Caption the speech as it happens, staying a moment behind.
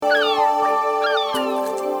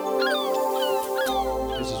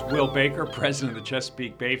Bill Baker, president of the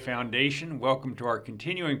Chesapeake Bay Foundation. Welcome to our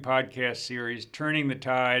continuing podcast series, Turning the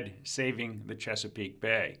Tide, Saving the Chesapeake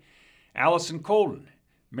Bay. Allison Colden,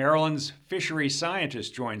 Maryland's fishery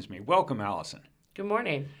scientist, joins me. Welcome, Allison. Good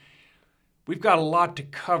morning. We've got a lot to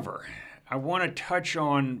cover. I want to touch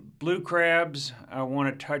on blue crabs. I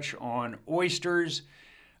want to touch on oysters.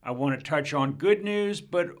 I want to touch on good news,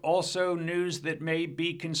 but also news that may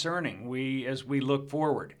be concerning as we look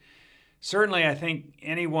forward. Certainly, I think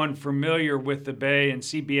anyone familiar with the Bay and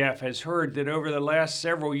CBF has heard that over the last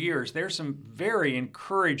several years, there's some very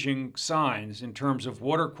encouraging signs in terms of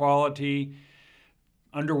water quality,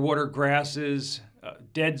 underwater grasses,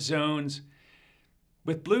 dead zones.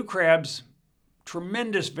 With blue crabs,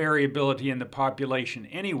 tremendous variability in the population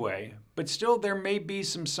anyway, but still there may be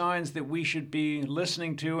some signs that we should be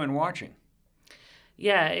listening to and watching.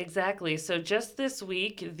 Yeah, exactly. So just this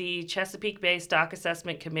week, the Chesapeake Bay Stock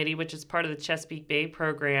Assessment Committee, which is part of the Chesapeake Bay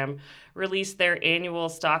program, released their annual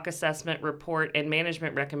stock assessment report and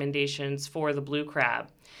management recommendations for the blue crab.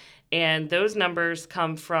 And those numbers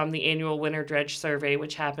come from the annual winter dredge survey,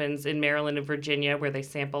 which happens in Maryland and Virginia, where they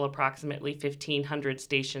sample approximately 1,500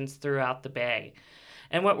 stations throughout the bay.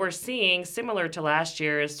 And what we're seeing, similar to last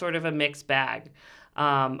year, is sort of a mixed bag.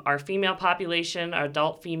 Our female population, our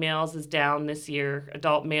adult females, is down this year.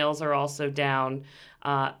 Adult males are also down.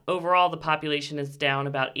 Overall, the population is down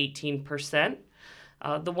about 18%.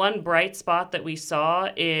 The one bright spot that we saw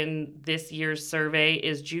in this year's survey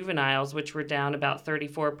is juveniles, which were down about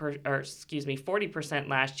 40%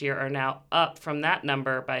 last year, are now up from that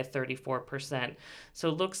number by 34%. So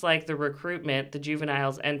it looks like the recruitment, the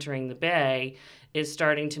juveniles entering the bay, is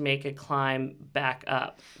starting to make a climb back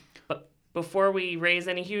up. But before we raise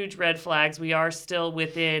any huge red flags, we are still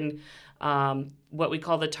within what we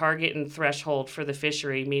call the target and threshold for the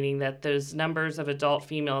fishery, meaning that those numbers of adult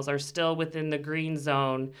females are still within the green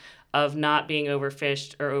zone of not being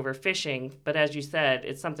overfished or overfishing. But as you said,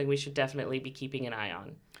 it's something we should definitely be keeping an eye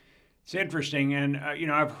on. It's interesting, and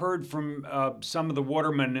I've heard from some of the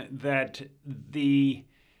watermen that the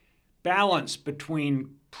balance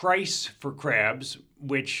between price for crabs,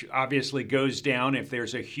 which obviously goes down if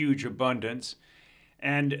there's a huge abundance,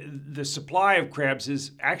 and the supply of crabs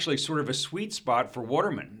is actually sort of a sweet spot for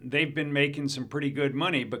watermen. They've been making some pretty good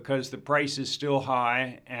money because the price is still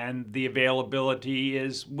high and the availability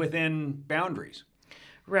is within boundaries.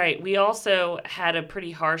 Right. We also had a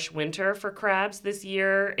pretty harsh winter for crabs this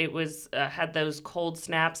year. It was had those cold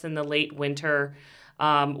snaps in the late winter,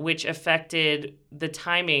 which affected the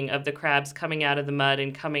timing of the crabs coming out of the mud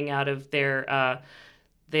and coming out of their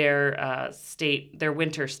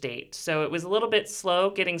winter state. So it was a little bit slow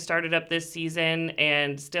getting started up this season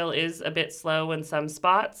and still is a bit slow in some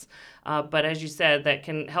spots. But as you said, that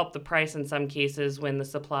can help the price in some cases when the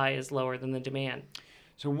supply is lower than the demand.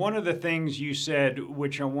 So one of the things you said,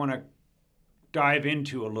 which I want to dive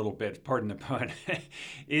into a little bit, pardon the pun,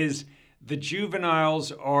 is the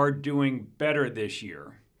juveniles are doing better this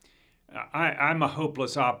year. I'm a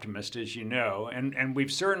hopeless optimist, as you know, and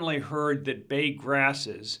we've certainly heard that bay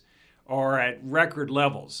grasses are at record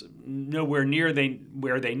levels, nowhere near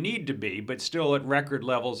where they need to be, but still at record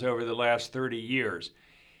levels over the last 30 years.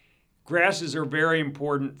 Grasses are very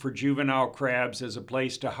important for juvenile crabs as a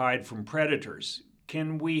place to hide from predators.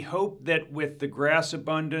 Can we hope that with the grass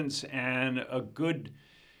abundance and a good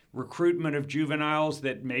recruitment of juveniles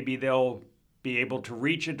that maybe they'll be able to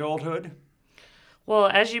reach adulthood? Well,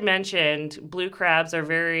 as you mentioned, blue crabs are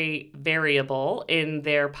very variable in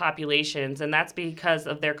their populations, and that's because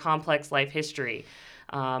of their complex life history.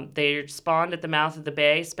 They spawned at the mouth of the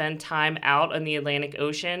bay, spend time out on the Atlantic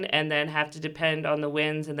Ocean, and then have to depend on the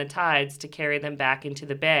winds and the tides to carry them back into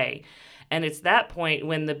the bay. And it's that point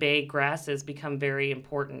when the bay grasses become very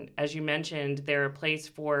important. As you mentioned, they're a place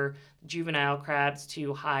for juvenile crabs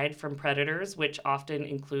to hide from predators, which often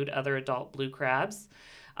include other adult blue crabs.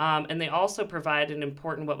 And they also provide an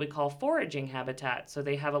important what we call foraging habitat. So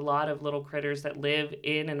they have a lot of little critters that live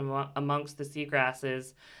in and amongst the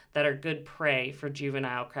seagrasses that are good prey for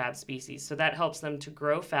juvenile crab species. So that helps them to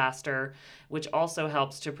grow faster, which also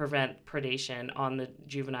helps to prevent predation on the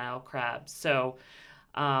juvenile crabs. So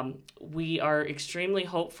we are extremely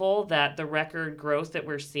hopeful that the record growth that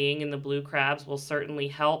we're seeing in the blue crabs will certainly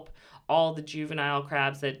help all the juvenile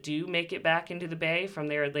crabs that do make it back into the bay from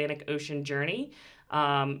their Atlantic Ocean journey.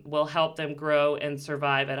 Will help them grow and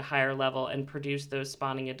survive at a higher level and produce those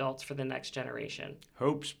spawning adults for the next generation.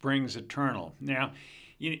 Hope springs eternal. Now,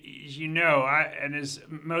 you know, and as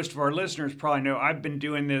most of our listeners probably know, I've been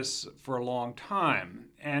doing this for a long time.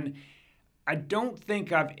 And I don't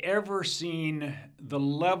think I've ever seen the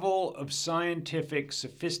level of scientific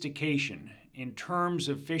sophistication in terms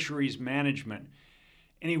of fisheries management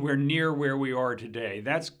anywhere near where we are today.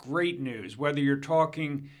 That's great news, whether you're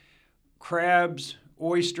talking crabs,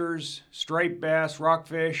 oysters, striped bass,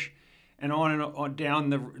 rockfish, and on down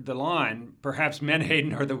the line. Perhaps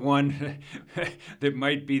menhaden are the one that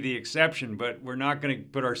might be the exception, but we're not going to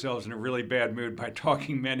put ourselves in a really bad mood by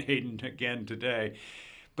talking menhaden again today.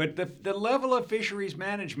 But the level of fisheries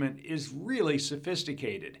management is really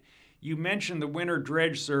sophisticated. You mentioned the winter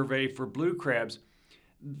dredge survey for blue crabs.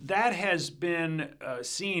 That has been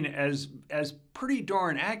seen as pretty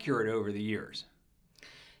darn accurate over the years.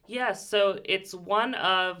 Yes, so it's one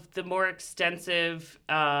of the more extensive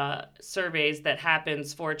surveys that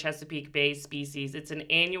happens for Chesapeake Bay species. It's an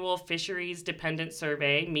annual fisheries-dependent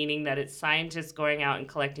survey, meaning that it's scientists going out and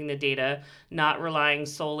collecting the data, not relying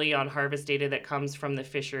solely on harvest data that comes from the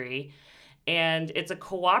fishery. And it's a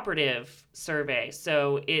cooperative survey,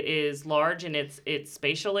 so it is large in its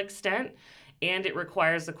spatial extent, and it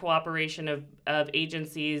requires the cooperation of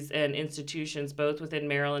agencies and institutions both within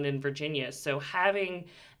Maryland and Virginia. So having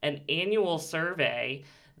an annual survey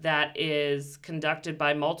that is conducted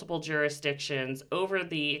by multiple jurisdictions over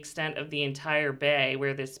the extent of the entire bay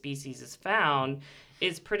where this species is found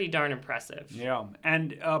is pretty darn impressive. Yeah,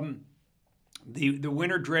 and the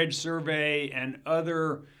winter dredge survey and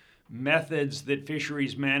other methods that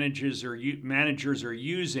fisheries managers are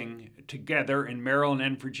using together in Maryland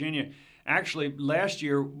and Virginia. Actually, last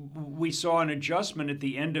year we saw an adjustment at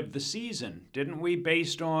the end of the season, didn't we,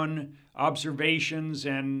 based on observations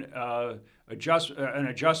and an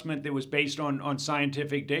adjustment that was based on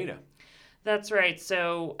scientific data? That's right.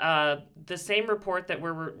 So the same report that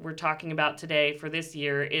we're talking about today for this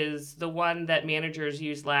year is the one that managers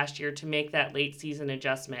used last year to make that late season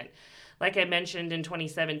adjustment. Like I mentioned, in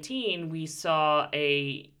 2017, we saw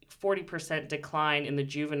a 40% decline in the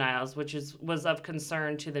juveniles, which was of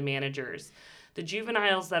concern to the managers. The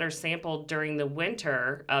juveniles that are sampled during the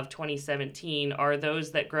winter of 2017 are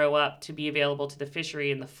those that grow up to be available to the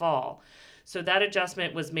fishery in the fall. So that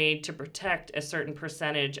adjustment was made to protect a certain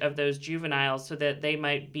percentage of those juveniles so that they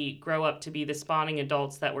might grow up to be the spawning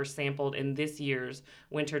adults that were sampled in this year's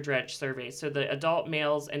winter dredge survey. So the adult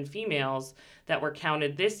males and females that were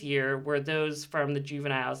counted this year were those from the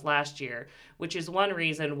juveniles last year, which is one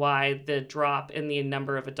reason why the drop in the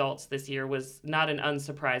number of adults this year was not an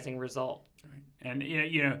unsurprising result. And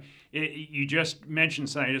you just mentioned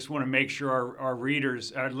something. I just want to make sure our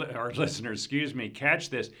readers, our listeners, catch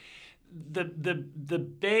this. The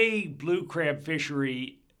bay blue crab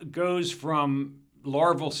fishery goes from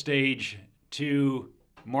larval stage to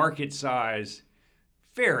market size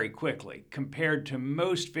very quickly compared to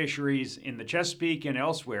most fisheries in the Chesapeake and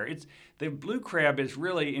elsewhere. The blue crab is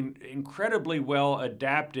really incredibly well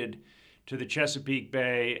adapted to the Chesapeake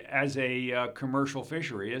Bay as a commercial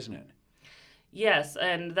fishery, isn't it? Yes,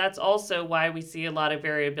 and that's also why we see a lot of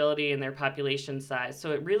variability in their population size.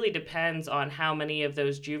 So it really depends on how many of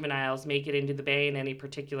those juveniles make it into the bay in any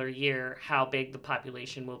particular year, how big the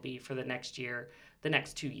population will be for the next year, the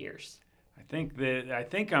next 2 years. I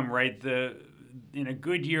think I'm right. In a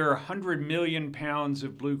good year, 100 million pounds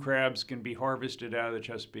of blue crabs can be harvested out of the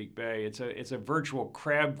Chesapeake Bay. It's a virtual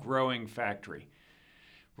crab growing factory.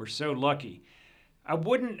 We're so lucky. I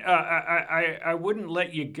wouldn't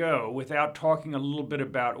let you go without talking a little bit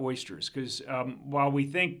about oysters, because while we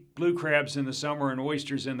think blue crabs in the summer and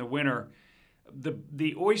oysters in the winter,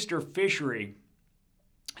 the oyster fishery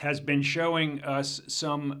has been showing us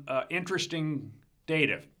some interesting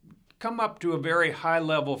data. Come up to a very high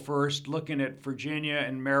level first, looking at Virginia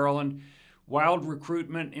and Maryland. Wild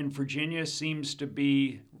recruitment in Virginia seems to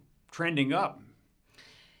be trending up.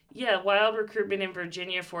 Yeah, wild recruitment in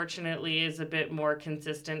Virginia, fortunately, is a bit more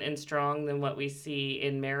consistent and strong than what we see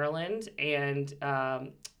in Maryland. And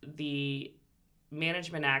the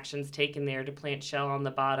management actions taken there to plant shell on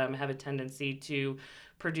the bottom have a tendency to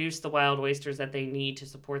produce the wild oysters that they need to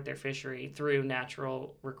support their fishery through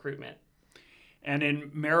natural recruitment. And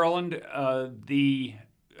in Maryland, the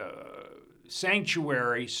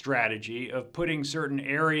sanctuary strategy of putting certain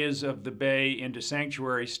areas of the bay into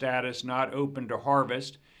sanctuary status, not open to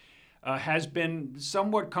harvest, has been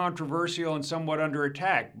somewhat controversial and somewhat under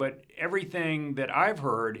attack. But everything that I've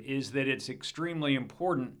heard is that it's extremely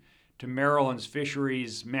important to Maryland's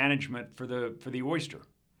fisheries management for the oyster.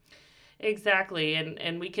 Exactly,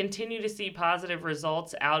 and we continue to see positive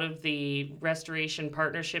results out of the restoration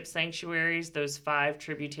partnership sanctuaries, those 5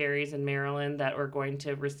 tributaries in Maryland that are going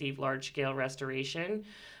to receive large-scale restoration.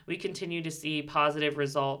 We continue to see positive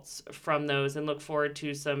results from those and look forward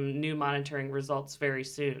to some new monitoring results very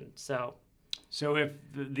soon. So if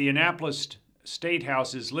the Annapolis State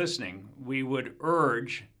House is listening, we would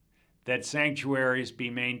urge that sanctuaries be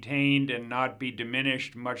maintained and not be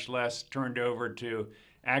diminished, much less turned over to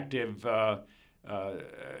active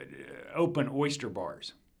open oyster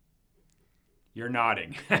bars. You're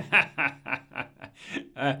nodding.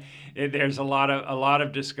 There's a lot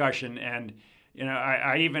of discussion, and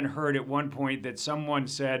I even heard at one point that someone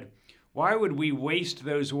said, "Why would we waste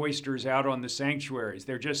those oysters out on the sanctuaries?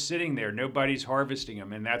 They're just sitting there. Nobody's harvesting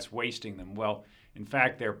them, and that's wasting them." Well, in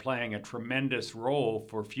fact, they're playing a tremendous role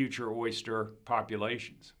for future oyster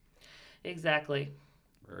populations. Exactly.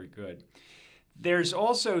 Very good. There's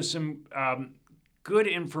also some good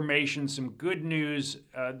information, some good news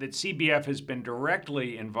that CBF has been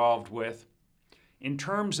directly involved with in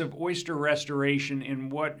terms of oyster restoration in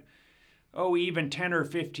what, even 10 or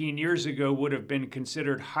 15 years ago would have been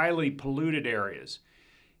considered highly polluted areas.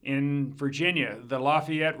 In Virginia, the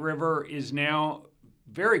Lafayette River is now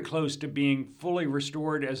very close to being fully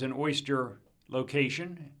restored as an oyster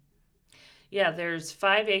location. Yeah, there's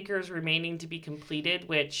 5 acres remaining to be completed,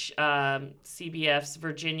 which CBF's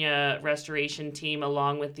Virginia restoration team,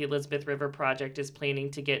 along with the Elizabeth River Project, is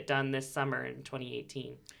planning to get done this summer in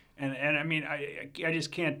 2018. And I mean, I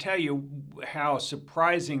just can't tell you how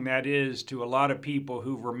surprising that is to a lot of people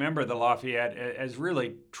who remember the Lafayette as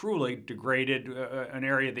really, truly degraded, an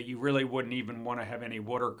area that you really wouldn't even want to have any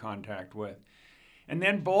water contact with. And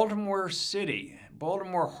then Baltimore City,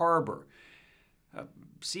 Baltimore Harbor.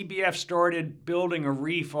 CBF started building a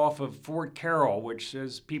reef off of Fort Carroll, which,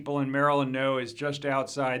 as people in Maryland know, is just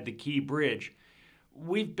outside the Key Bridge.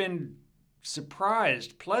 We've been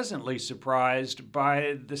pleasantly surprised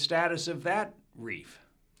by the status of that reef.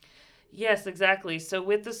 Yes, exactly. So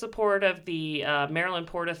with the support of the Maryland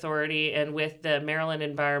Port Authority and with the Maryland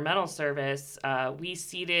Environmental Service, we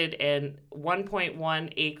seeded a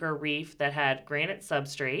 1.1 acre reef that had granite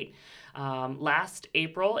substrate last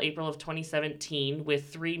April of 2017,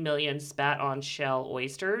 with 3 million spat-on shell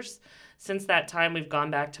oysters. Since that time, we've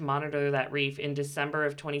gone back to monitor that reef in December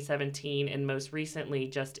of 2017 and most recently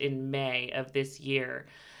just in May of this year.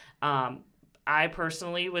 I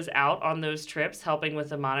personally was out on those trips helping with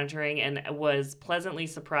the monitoring and was pleasantly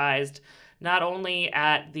surprised not only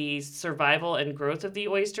at the survival and growth of the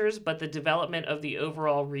oysters, but the development of the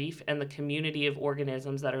overall reef and the community of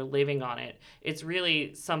organisms that are living on it. It's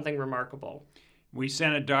really something remarkable. We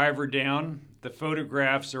sent a diver down. The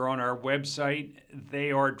photographs are on our website.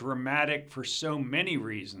 They are dramatic for so many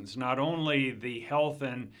reasons, not only the health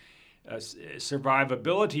and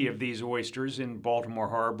survivability of these oysters in Baltimore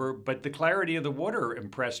Harbor, but the clarity of the water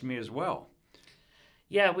impressed me as well.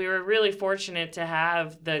 Yeah, we were really fortunate to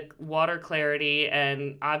have the water clarity,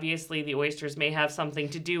 and obviously the oysters may have something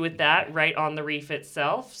to do with that right on the reef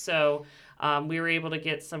itself. So we were able to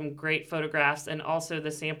get some great photographs, and also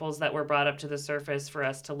the samples that were brought up to the surface for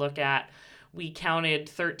us to look at. We counted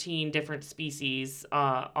 13 different species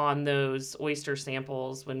on those oyster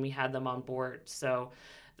samples when we had them on board. So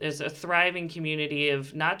there's a thriving community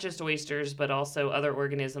of not just oysters, but also other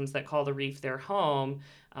organisms that call the reef their home,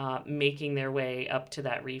 making their way up to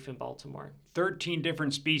that reef in Baltimore. 13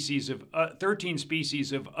 species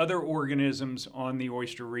of other organisms on the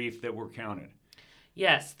oyster reef that were counted.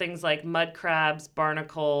 Yes, things like mud crabs,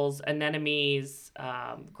 barnacles, anemones,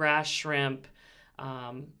 grass shrimp,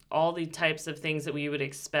 all the types of things that we would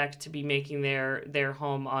expect to be making their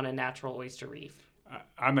home on a natural oyster reef.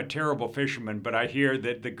 I'm a terrible fisherman, but I hear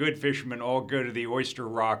that the good fishermen all go to the oyster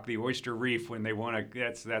rock, the oyster reef, when they want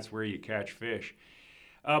to. That's where you catch fish.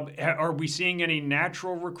 Are we seeing any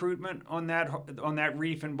natural recruitment on that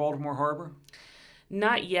reef in Baltimore Harbor?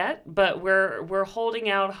 Not yet, but we're holding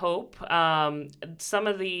out hope. Some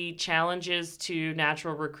of the challenges to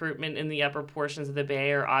natural recruitment in the upper portions of the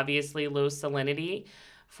bay are obviously low salinity.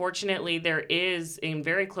 Fortunately, there is, in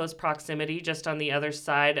very close proximity, just on the other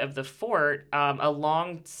side of the fort, a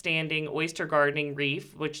long-standing oyster gardening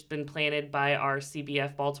reef, which has been planted by our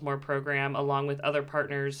CBF Baltimore program, along with other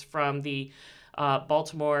partners from the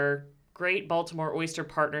Great Baltimore Oyster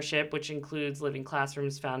Partnership, which includes Living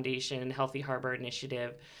Classrooms Foundation, Healthy Harbor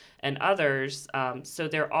Initiative, and others. So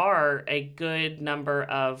there are a good number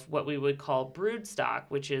of what we would call brood stock,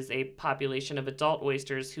 which is a population of adult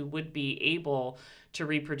oysters who would be able to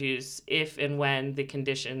reproduce if and when the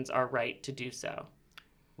conditions are right to do so.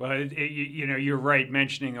 Well, you're right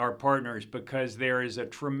mentioning our partners, because there is a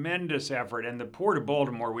tremendous effort, and the Port of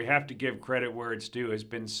Baltimore, we have to give credit where it's due, has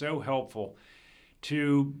been so helpful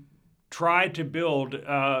to try to build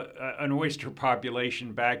an oyster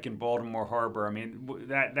population back in Baltimore Harbor. I mean,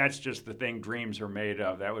 that's just the thing dreams are made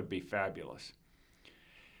of. That would be fabulous.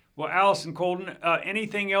 Well, Allison Colden,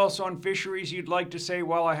 anything else on fisheries you'd like to say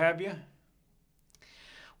while I have you?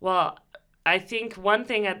 Well, I think one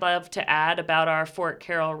thing I'd love to add about our Fort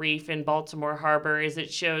Carroll Reef in Baltimore Harbor is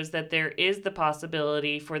it shows that there is the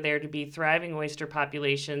possibility for there to be thriving oyster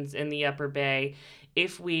populations in the Upper Bay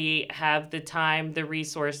if we have the time, the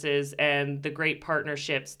resources, and the great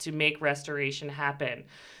partnerships to make restoration happen.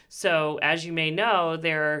 So, as you may know,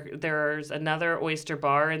 there's another oyster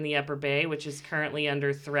bar in the Upper Bay, which is currently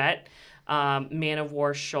under threat. Man of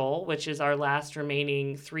War Shoal, which is our last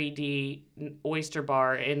remaining 3D oyster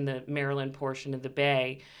bar in the Maryland portion of the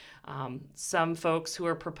bay. Some folks who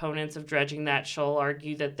are proponents of dredging that shoal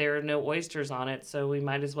argue that there are no oysters on it, so we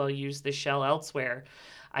might as well use the shell elsewhere.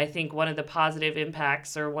 I think one of the positive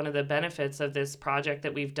impacts or one of the benefits of this project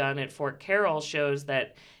that we've done at Fort Carroll shows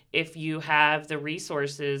that if you have the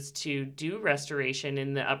resources to do restoration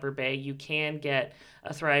in the Upper Bay, you can get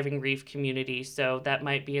a thriving reef community. So that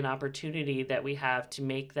might be an opportunity that we have to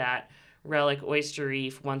make that relic oyster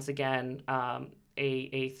reef once again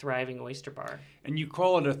a thriving oyster bar. And you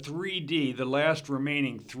call it a 3D, the last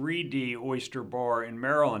remaining 3D oyster bar in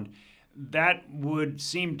Maryland. That would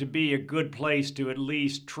seem to be a good place to at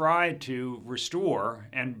least try to restore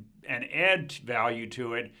and add value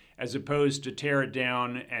to it, as opposed to tear it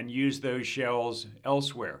down and use those shells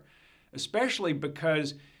elsewhere. Especially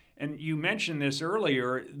because, and you mentioned this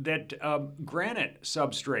earlier, that granite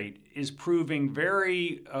substrate is proving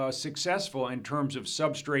very successful in terms of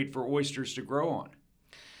substrate for oysters to grow on.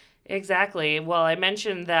 Exactly. Well, I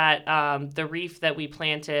mentioned that the reef that we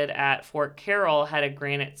planted at Fort Carroll had a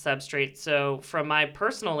granite substrate. So, from my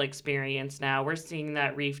personal experience now, we're seeing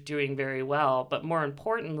that reef doing very well. But more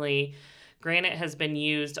importantly, granite has been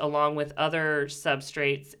used along with other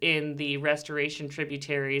substrates in the restoration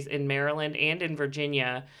tributaries in Maryland and in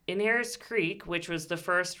Virginia. In Harris Creek, which was the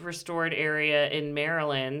first restored area in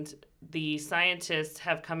Maryland, the scientists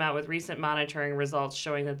have come out with recent monitoring results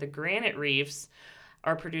showing that the granite reefs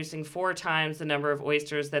are producing 4 times the number of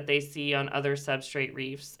oysters that they see on other substrate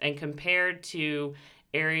reefs. And compared to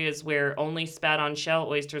areas where only spat-on shell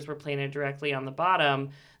oysters were planted directly on the bottom,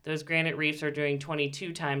 those granite reefs are doing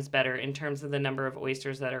 22 times better in terms of the number of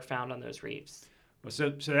oysters that are found on those reefs. Well, so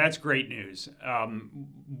that's great news.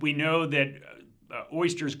 We know that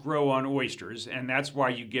oysters grow on oysters, and that's why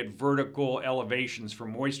you get vertical elevations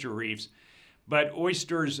from oyster reefs. But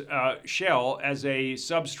oysters' shell as a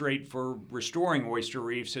substrate for restoring oyster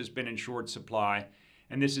reefs has been in short supply.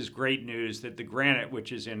 And this is great news that the granite,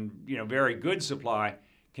 which is in very good supply,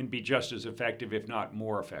 can be just as effective, if not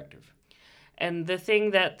more effective. And the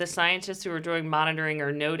thing that the scientists who are doing monitoring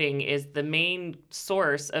are noting is the main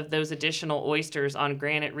source of those additional oysters on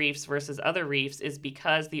granite reefs versus other reefs is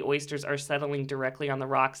because the oysters are settling directly on the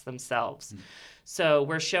rocks themselves. So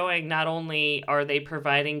we're showing not only are they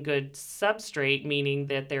providing good substrate, meaning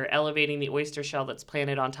that they're elevating the oyster shell that's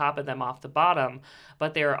planted on top of them off the bottom,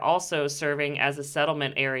 but they're also serving as a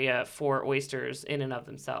settlement area for oysters in and of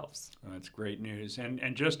themselves. Well, that's great news.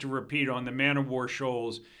 And just to repeat on the Man of War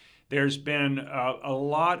shoals, there's been a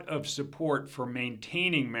lot of support for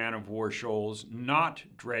maintaining Man of War shoals, not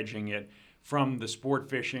dredging it, from the sport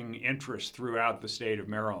fishing interests throughout the state of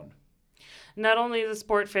Maryland. Not only the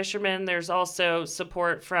sport fishermen, there's also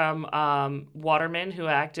support from watermen who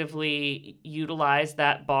actively utilize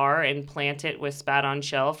that bar and plant it with spat-on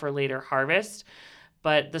shell for later harvest.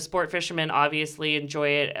 But the sport fishermen obviously enjoy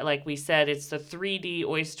it. Like we said, it's the 3D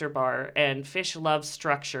oyster bar, and fish love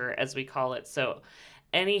structure, as we call it. So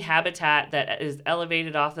any habitat that is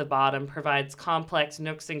elevated off the bottom provides complex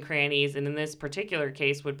nooks and crannies, and in this particular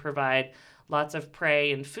case would provide lots of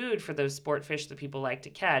prey and food for those sport fish that people like to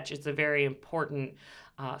catch. It's a very important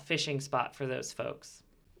fishing spot for those folks.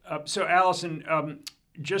 So, Allison,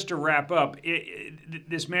 just to wrap up,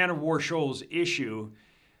 this Man of War shoals issue,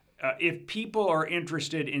 if people are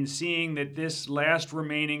interested in seeing that this last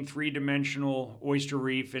remaining 3-dimensional oyster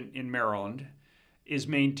reef in Maryland is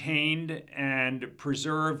maintained and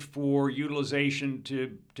preserved for utilization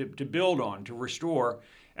to build on, to restore,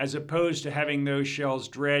 as opposed to having those shells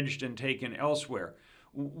dredged and taken elsewhere,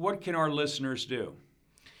 what can our listeners do?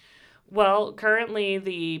 Well, currently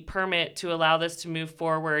the permit to allow this to move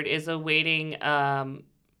forward is awaiting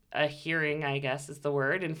a hearing, I guess is the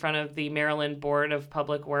word, in front of the Maryland Board of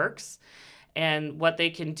Public Works. And what they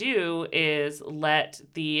can do is let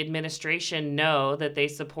the administration know that they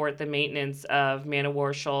support the maintenance of Man of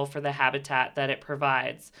War Shoal for the habitat that it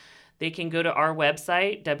provides. They can go to our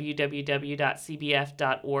website, www.cbf.org,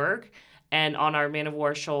 and on our Man of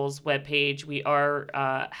War Shoals webpage, we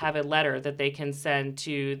have a letter that they can send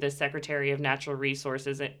to the Secretary of Natural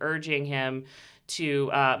Resources urging him to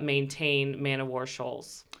maintain Man of War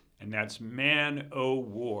Shoals. And that's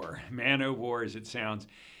Man-O-War. Man-O-War as it sounds.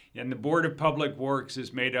 And the Board of Public Works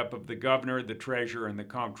is made up of the governor, the treasurer, and the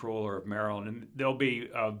comptroller of Maryland. And they'll be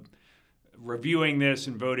reviewing this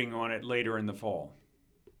and voting on it later in the fall.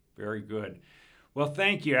 Very good. Well,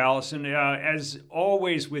 thank you, Allison. As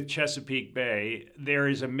always with Chesapeake Bay, there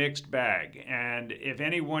is a mixed bag. And if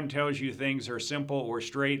anyone tells you things are simple or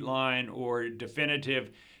straight line or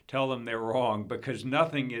definitive, tell them they're wrong, because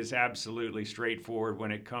nothing is absolutely straightforward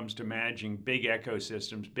when it comes to managing big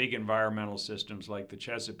ecosystems, big environmental systems like the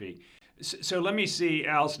Chesapeake. So let me see,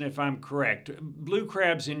 Allison, if I'm correct. Blue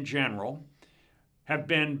crabs in general have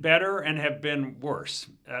been better and have been worse,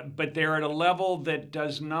 but they're at a level that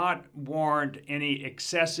does not warrant any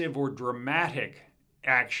excessive or dramatic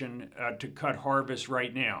action to cut harvest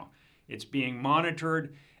right now. It's being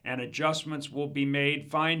monitored and adjustments will be made.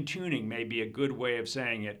 Fine-tuning may be a good way of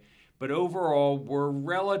saying it, but overall we're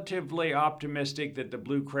relatively optimistic that the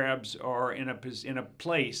blue crabs are in a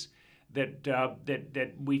place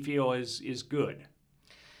that we feel is good.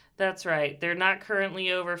 That's right. They're not currently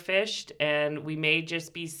overfished, and we may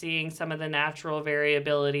just be seeing some of the natural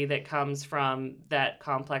variability that comes from that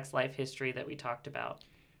complex life history that we talked about.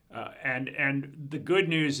 And the good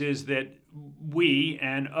news is that we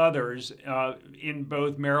and others in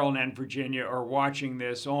both Maryland and Virginia are watching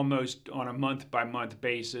this almost on a month-by-month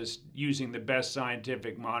basis, using the best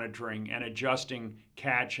scientific monitoring and adjusting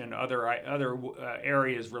catch and other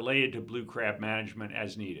areas related to blue crab management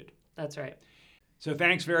as needed. That's right. So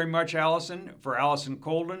thanks very much, Allison. For Allison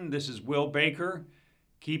Colden, this is Will Baker.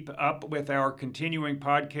 Keep up with our continuing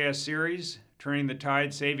podcast series, Turning the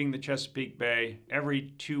Tide, Saving the Chesapeake Bay,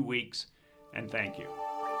 every 2 weeks, and thank you.